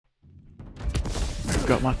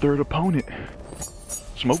got my third opponent.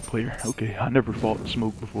 Smoke player. Okay, I never fought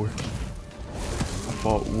Smoke before. I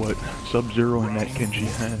fought what? Sub-Zero and that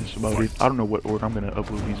Kenji. That's about it. I don't know what order I'm gonna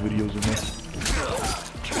upload these videos in there.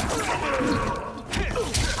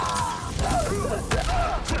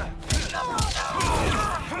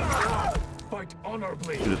 Fight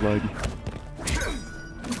honorably. Shit is laggy.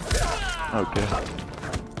 Okay.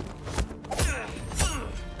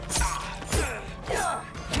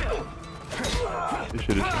 This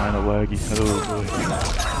shit is kind of laggy. Oh boy.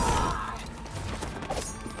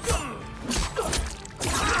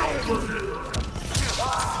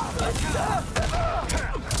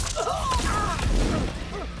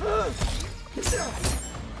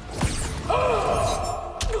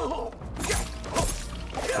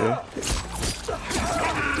 Okay.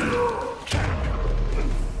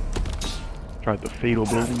 Tried the fatal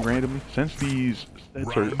blow me randomly. Since these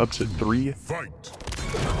sets are up to 3.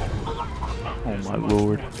 Oh my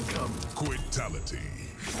lord. Brutality.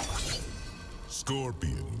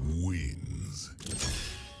 Scorpion wins.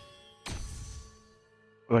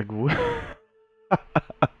 Like what?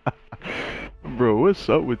 Bro, what's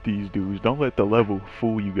up with these dudes? Don't let the level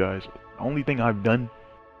fool you guys. The only thing I've done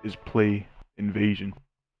is play Invasion.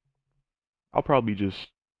 I'll probably just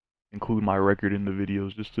include my record in the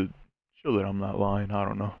videos just to show that I'm not lying. I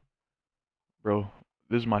don't know. Bro,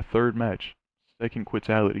 this is my 3rd match. 2nd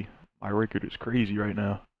Brutality. My record is crazy right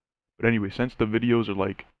now. But anyway, since the videos are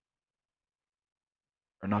like...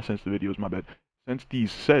 Or not since the videos, my bad. Since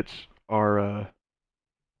these sets are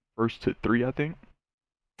 1st to 3, I think.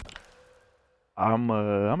 I'm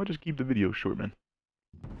gonna just keep the video short, man.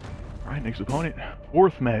 Alright, next opponent.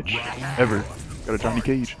 4th match ever. Got a Johnny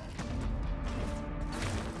Cage.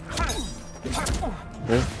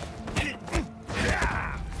 Okay.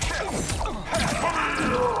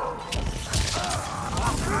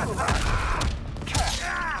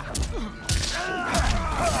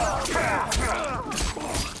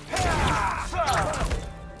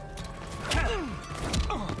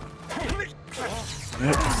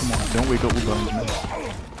 Yep, come on, don't wake up with guns, man.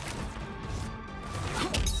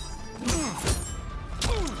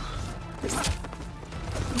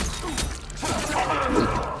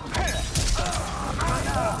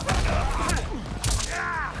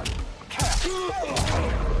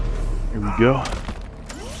 Here we go.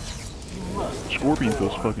 Scorpion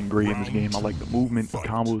feels fucking great in this game. I like the movement, the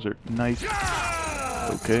combos are nice.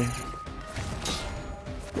 Okay.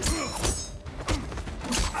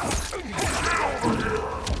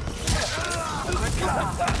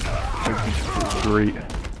 Great.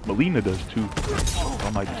 Melina does too. I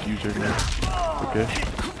might just use her now. Okay.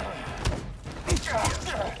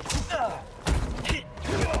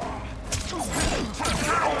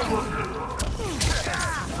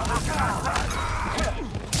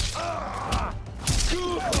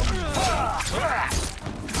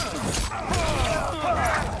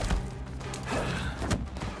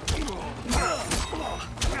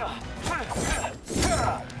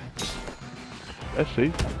 That's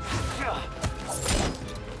safe.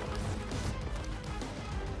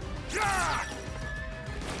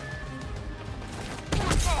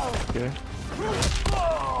 Okay.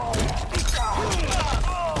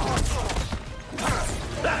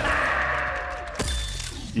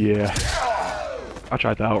 Yeah. I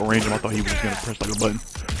tried to outrange him. I thought he was just gonna press like a button.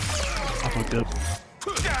 I fucked up.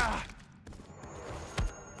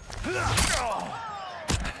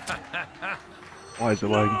 Why is it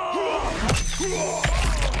lagging?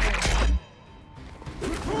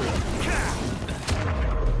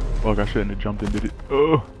 Fuck, I shouldn't have jumped and did it.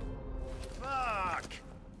 Oh!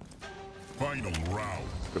 Final round.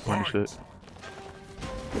 Good punish it.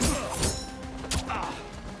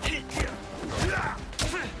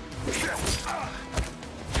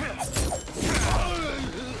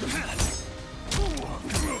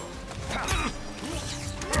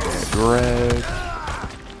 Greg.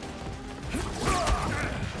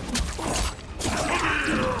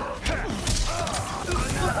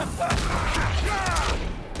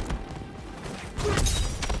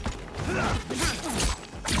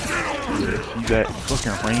 See that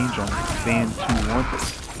fucking range on stand 2-1?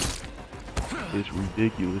 It's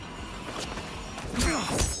ridiculous.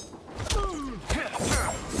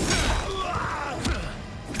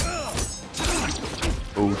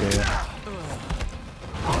 Oh damn.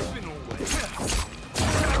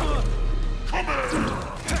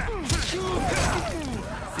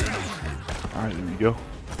 Alright, there we go.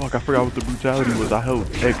 Fuck, I forgot what the brutality was. I held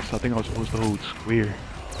X. I think I was supposed to hold square.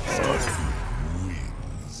 Fuck.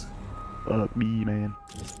 Fuck me, man.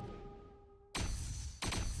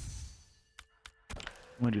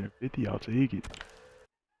 150, I'll take it.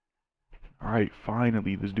 Alright. Alright,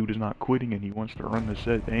 finally, this dude is not quitting and he wants to run the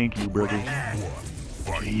set. Thank you, brothers.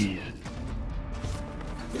 Jeez.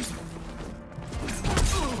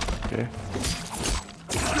 Okay.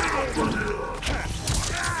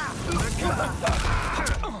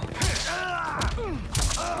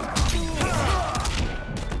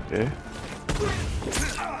 Okay.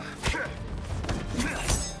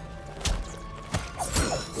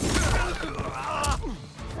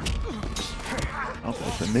 Oh,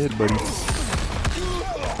 that's a mid, buddy.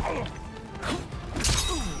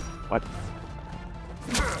 What?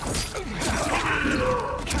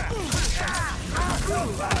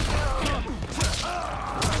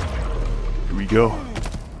 Here we go.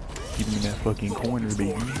 Keep him in that fucking corner,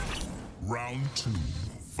 baby. Round 2,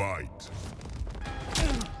 fight.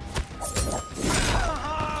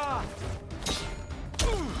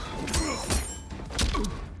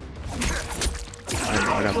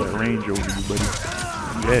 I got that range over you, buddy.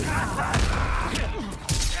 You dead.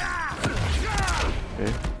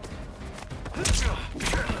 Okay.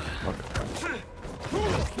 Fuck.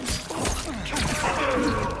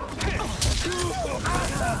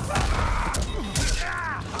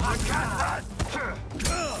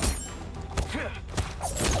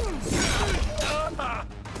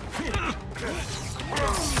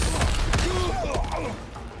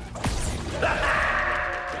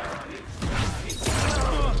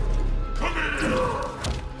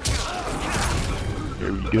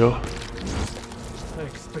 There we go. I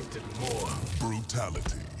expected more.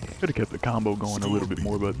 Brutality. Could have kept the combo going a little bit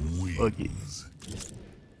more, but fuck it. Wins.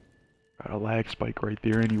 Got a lag spike right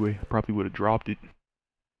there anyway. I probably would have dropped it.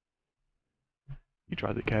 You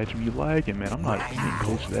tried to catch me lagging, man. I'm not even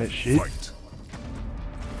close to that shit. Fight.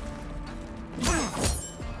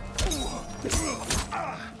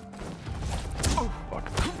 Fuck.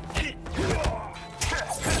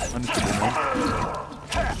 Punishable, man.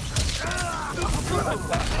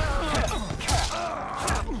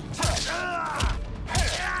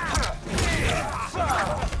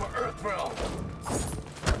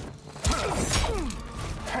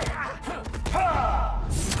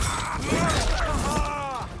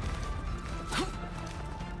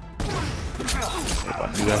 If I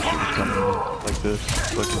knew that shit was coming in like this,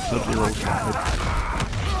 fucking Sub-Zero style.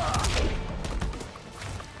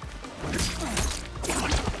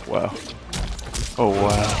 Wow. Oh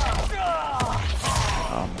wow.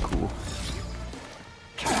 I'm cool.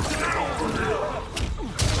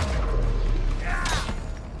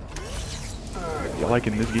 Yeah, like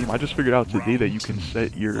in this game, I just figured out today that you can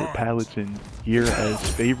set your palettes in here as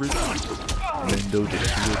favorites, and then they'll just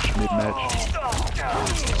switch mid-match.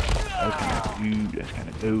 That's kind of cute. That's kind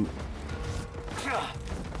of dope.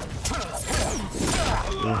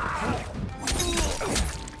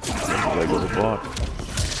 Like with a block.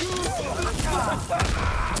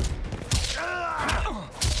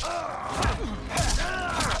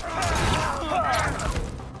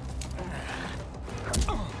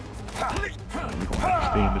 You're gonna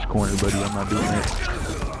stay in this corner, buddy. I'm not doing that.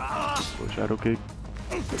 So shadow kick.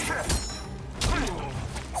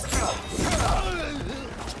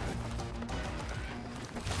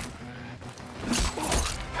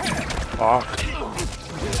 Fuck.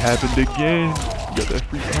 It happened again. You got that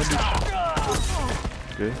free punish.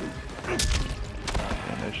 Okay.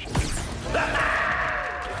 And that shit.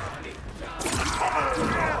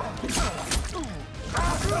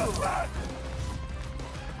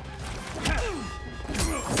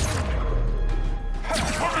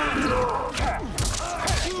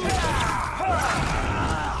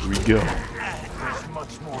 Here we go.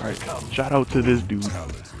 Alright, shout out to this dude.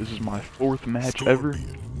 This is my 4th match ever.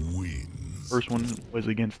 First one was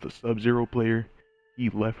against the Sub-Zero player. He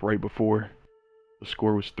left right before. The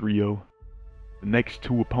score was 3-0. The next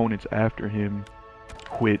 2 opponents after him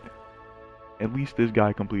quit. At least this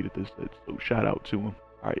guy completed this set, so shout out to him.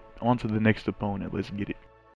 Alright, on to the next opponent. Let's get it.